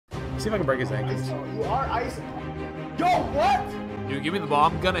See if I can break his ankles. You are ice. Yo, what? Dude, give me the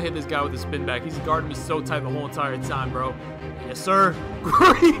ball. I'm gonna hit this guy with the spin back. He's guarding me so tight the whole entire time, bro. Yes, sir.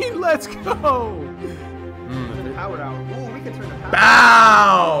 Green, let's go. Turn the power out. Ooh, we can turn the power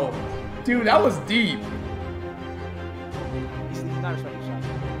Bow! Dude, that was deep. He's not respecting shots.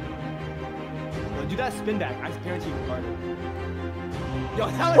 Yo, do that spin back. I guarantee you can guard it.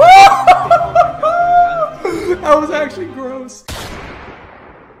 Yo, that was That was actually gross.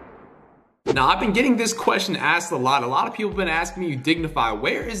 Now, I've been getting this question asked a lot. A lot of people have been asking me, you Dignify,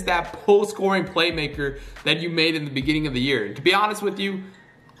 where is that post-scoring playmaker that you made in the beginning of the year? And to be honest with you,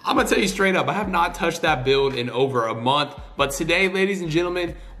 I'm gonna tell you straight up, I have not touched that build in over a month. But today, ladies and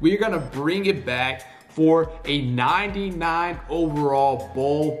gentlemen, we are gonna bring it back for a 99 overall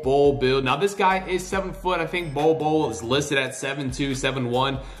Bol Bol build. Now this guy is 7 foot. I think Bol Bol is listed at 7'2",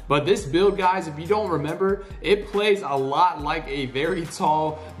 7'1". But this build, guys, if you don't remember, it plays a lot like a very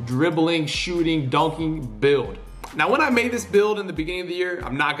tall, dribbling, shooting, dunking build. Now when I made this build in the beginning of the year,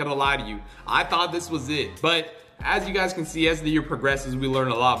 I'm not gonna lie to you, I thought this was it. But as you guys can see, as the year progresses, we learn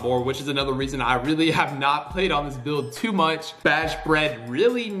a lot more, which is another reason I really have not played on this build too much. Badge spread,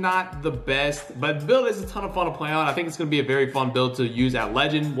 really not the best, but the build is a ton of fun to play on. I think it's gonna be a very fun build to use at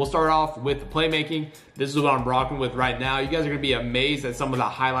Legend. We'll start off with the playmaking. This is what I'm rocking with right now. You guys are gonna be amazed at some of the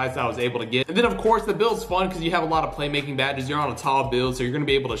highlights that I was able to get. And then of course, the build's fun because you have a lot of playmaking badges. You're on a tall build, so you're gonna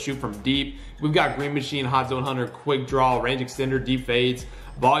be able to shoot from deep. We've got Green Machine, Hot Zone Hunter, Quick Draw, Range Extender, Deep Fades,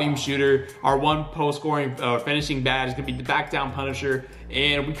 Volume Shooter. Our one post-scoring finishing badge is gonna be the Back Down Punisher.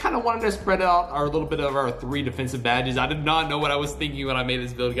 And we kind of wanted to spread out a little bit of our 3 defensive badges. I did not know what I was thinking when I made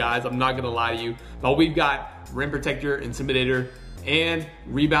this build, guys. I'm not gonna lie to you. But we've got Rim Protector, Intimidator, and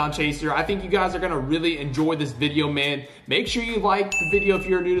Rebound Chaser. I think you guys are gonna really enjoy this video, man. Make sure you like the video if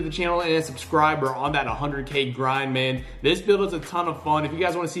you're new to the channel and subscribe. We're on that 100K grind, man. This build is a ton of fun. If you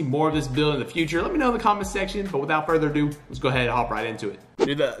guys wanna see more of this build in the future, let me know in the comment section. But without further ado, let's go ahead and hop right into it.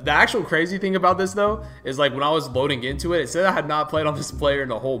 Dude, the actual crazy thing about this though is like when I was loading into it, it said I had not played on this player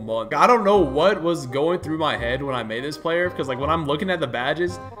in a whole month. I don't know what was going through my head when I made this player, because like when I'm looking at the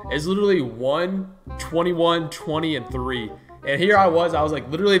badges, it's literally 1, 21, 20, and 3. And here I was like,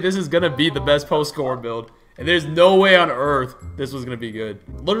 literally, this is gonna be the best post-score build. And there's no way on earth this was gonna be good.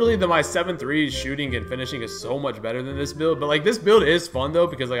 Literally, my 7'3" shooting and finishing is so much better than this build. But like, this build is fun though,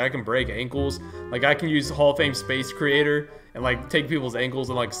 because like I can break ankles. Like I can use Hall of Fame Space Creator and like take people's ankles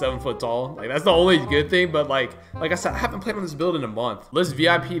and like 7 foot tall. Like that's the only good thing. But like I said, I haven't played on this build in a month. Let's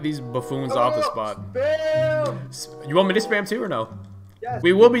VIP these buffoons off the spot. Spam! You want me to spam too or no? Yes.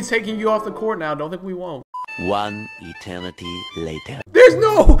 We will be taking you off the court now. Don't think we won't. One eternity later. There's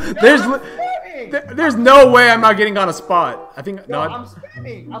no way I'm not getting on a spot. I think no. I'm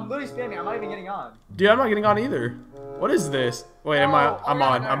spamming. I'm literally spamming. I'm not even getting on. Dude, I'm not getting on either. What is this? Wait, I'm on. I'm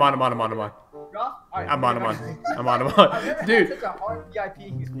on. Dude,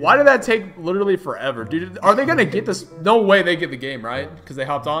 why did that take literally forever? Dude, are they gonna get this? No way they get the game, right? Because they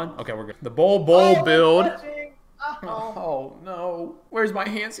hopped on? Okay, we're good. The Bol Bol build. Oh no. Where's my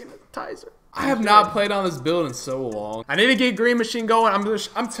hand sanitizer? I have not played on this build in so long. I need to get Green Machine going. I'm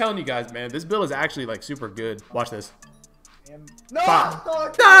telling you guys, man, this build is actually like super good. Watch this. No!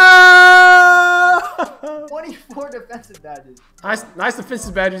 24 defensive badges. Nice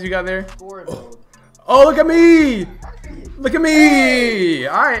defensive badges you got there. Oh, look at me! Look at me!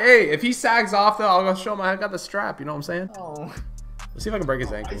 All right, hey, if he sags off though, I'll go show him I got the strap. You know what I'm saying? Oh. Let's see if I can break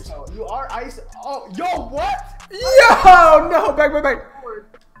his ankles. You are ice. Oh, yo, what? Yo, no, back.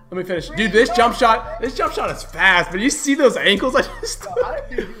 Let me finish. Dude, this jump shot is fast, but you see those ankles? How did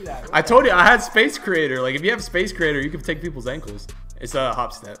you do that? I told you, I had Space Creator. Like, if you have Space Creator, you can take people's ankles. It's a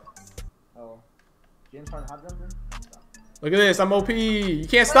hop step. Oh. James Harden hop jumper? Look at this, I'm OP. You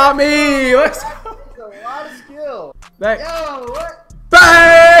can't stop me. Let's go. That's a lot of skill. Yo, what?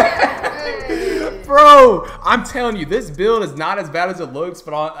 Bang! Hey. Bro, I'm telling you, this build is not as bad as it looks,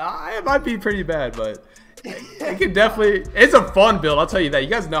 but it might be pretty bad, but it can definitely, it's a fun build, I'll tell you that. You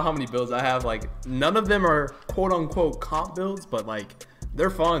guys know how many builds I have. Like, none of them are quote-unquote comp builds, but like, they're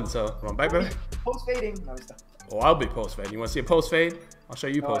fun, so. Come on, back. Post-fading. No, oh, I'll be post-fade. You want to see a post-fade? I'll show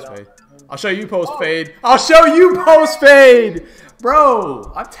you post-fade. I'll show you post-fade. I'll show you post-fade!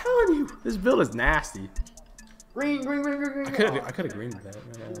 Bro, I'm telling you, this build is nasty. Green. I could have greened that.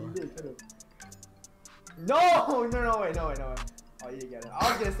 No, wait. Oh, you didn't get it.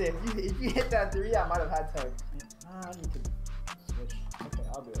 I was gonna say if you hit that 3, I might have had to. I need to switch. Okay,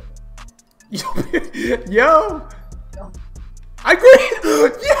 I'll do it. Yo, I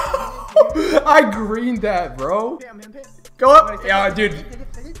greened that, bro. Go up, yeah, dude.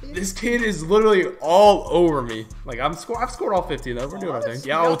 This kid is literally all over me. Like I've scored all 15 though. We're doing our thing.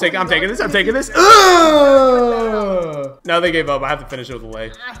 Yeah, I'm taking this. I'm taking this. No, they gave up. I have to finish it with a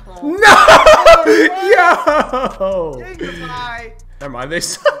lay. No! Yo! Never mind. They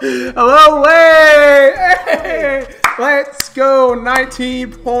hello, Lay! Hey! Let's go.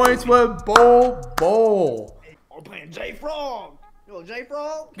 19 points with Bol Bol. We're playing J-Frog. Good old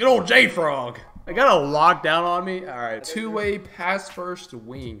J-Frog. Good old J-Frog. I got a lockdown on me. All right, two-way pass first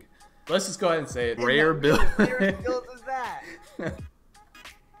wing. Let's just go ahead and say it. Rare build. Rare build is that?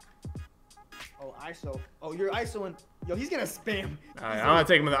 Oh, ISO. Oh, you're ISOing. Yo, he's gonna spam. All right, I'm gonna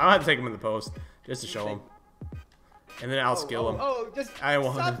take him. I'm gonna take him in the post just to show him, and then I'll skill him. Oh, just I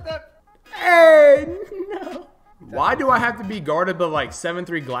want stop that. Hey, no. Why do I have to be guarded by like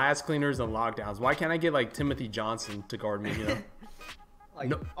 7-3 glass cleaners and lockdowns? Why can't I get like Timothy Johnson to guard me? You know. Like,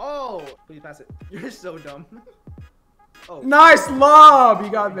 no. Oh, please pass it. You're so dumb. Oh. Nice lob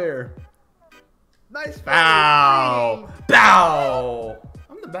you got there. Nice. Bow. Bow.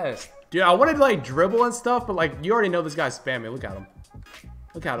 I'm the best. Dude, I wanted to like dribble and stuff, but like you already know this guy's spamming. Look at him.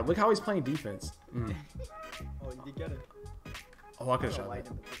 Look at him. Look how he's playing defense. Mm. Oh, you did get it. Oh, I could have shot that.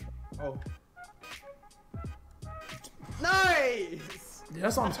 Oh. Nice. Dude,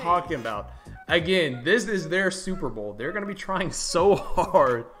 that's what I'm talking about. Again, this is their Super Bowl. They're going to be trying so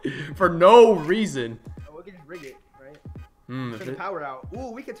hard for no reason. Oh, we can just rig it, right? Turn the power out.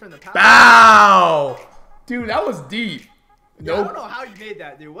 Ooh, we can turn the power out. Bow! Dude, that was deep. Yeah, I don't know how you made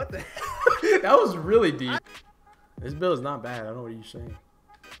that, dude. What the That was really deep. This build is not bad. I don't know what you're saying.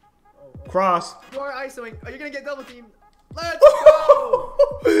 Cross. You are ISOing. Oh, you're going to get double teamed. Let's go!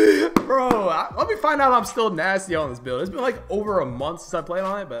 Bro, let me find out I'm still nasty on this build. It's been like over a month since I played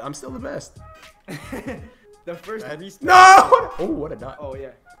on it, but I'm still the best. The first restart. No! Oh, what a dot. Oh,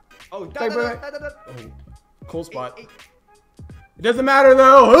 yeah. Oh, Cool spot. It doesn't matter,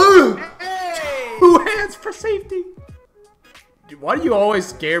 though. Hey! 2 hands for safety. Dude, why do you always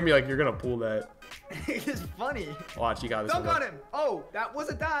scare me like you're going to pull that? It's funny. Watch, you got this. Dunk on him. Oh, that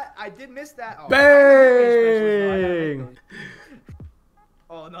wasn't that. I did miss that. Oh, bang!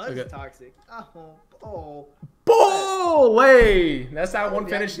 Oh, no, that's toxic. Oh. Bol! That's that one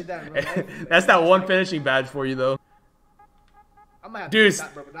finish. That That's that one finishing badge for you, though. I might have dude. To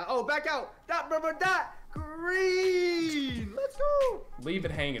that. Oh, back out. That green. Let's go. Leave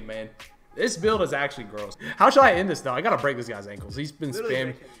it hanging, man. This build is actually gross. How should I end this though? I gotta break this guy's ankles. He's been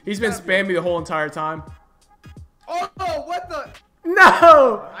spamming. He's been spamming me the whole entire time. Oh, what the?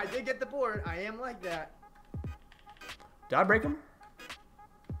 No! I did get the board. I am like that. Did I break him?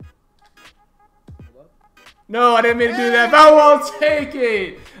 No, I didn't mean to do that. But I won't take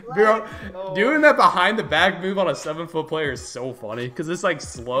it. Bro, doing that behind the back move on a 7-foot player is so funny because it's like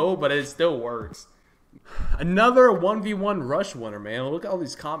slow, but it still works. Another 1v1 rush winner, man. Look at all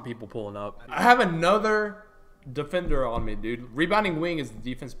these comp people pulling up. I have another defender on me, dude. Rebounding wing is the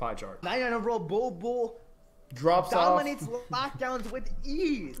defense pie chart. 99 overall, Bol Bol drops dominates off. lockdowns with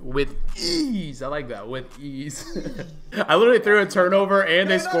ease. With ease. I like that. With ease. I literally threw a turnover and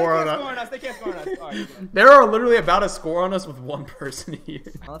they score on us. They can't score on us. All right, they're literally about to score on us with one person here.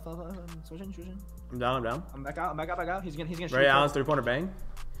 Switching. I'm down. I'm back out. He's gonna shoot. Ray Allen's 3-pointer bang.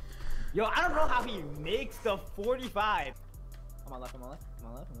 Yo, I don't know how he makes the 45. I'm on left.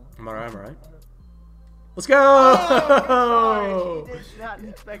 I'm alright. Let's go! Oh, he did not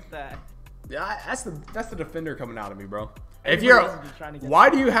expect that. Yeah, that's the defender coming out of me, bro. If you're, why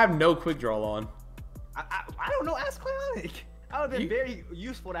do you have no quick draw on? I don't know. Ask Cryonic. That would have been very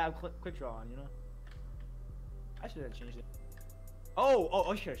useful to have quick draw on, you know. I should have changed it.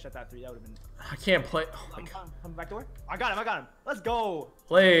 Oh, should have shut that 3. That would have been. I can't play. Oh my god. Come back door. I got him. Let's go.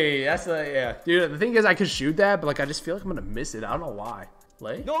 Play. That's yeah, dude. The thing is, I could shoot that, but like I just feel like I'm gonna miss it. I don't know why.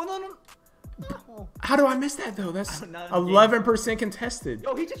 Play. No. How do I miss that though? That's 11% contested.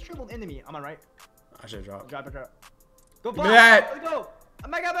 Yo, he just dribbled into me. Am I right? I should drop. Drop. Go back. That. Let's go.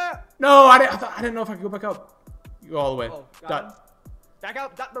 I'm back up. No, I didn't know if I could go back up. You go all the way. Dot. Back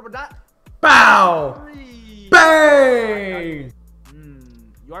out. Dot. Bow. 3. Bang.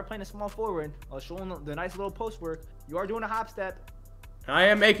 You are playing a small forward. Showing the nice little post work. You are doing a hop step. I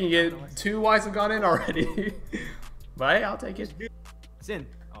am making it. 2 wides have gone in already. But hey, I'll take it. It's in.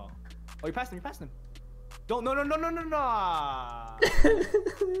 Oh, you passed him. Don't. No.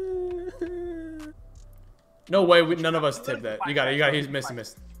 No way. None of us tipped that. You got it. He's missing.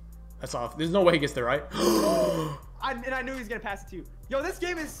 That's off. There's no way he gets there, right? I knew he was gonna pass it to you. Yo, this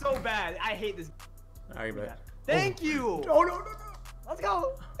game is so bad. I hate this. All right, bet. Thank you. No. Let's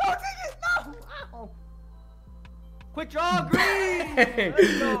go. No, take it. No. Ow. Quick draw, green.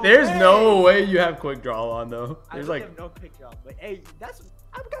 There's no way you have quick draw on though. I have no quick draw, but hey,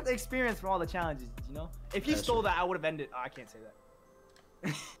 I've got the experience from all the challenges, you know? If he stole that, I would have ended. Oh, I can't say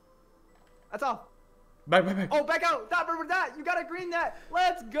that. That's all. Back. Oh, back out. Stop with that. You got to green that.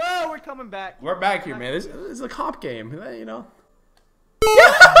 Let's go. We're coming back. We're back here, man. This is a cop game, you know?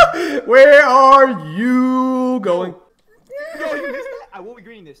 Where are you going? Yo, you missed that? I will be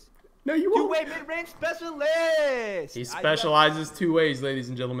greening this. No, you won't. Two-way mid-range specialist. He specializes 2 ways, ladies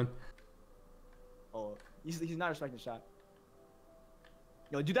and gentlemen. Oh, he's not respecting the shot.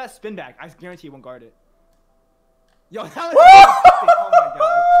 Yo, do that spin back. I guarantee he won't guard it. Yo, that was oh my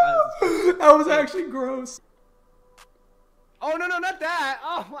god. That was actually gross. Oh no, not that.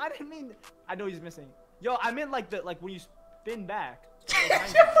 Oh, I didn't mean. I know he's missing. Yo, I meant like when you spin back. Oh,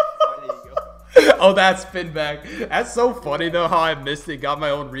 there you go. Oh, that spin back. That's so funny though how I missed it, got my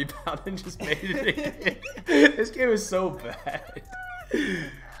own rebound, and just made it again. This game is so bad.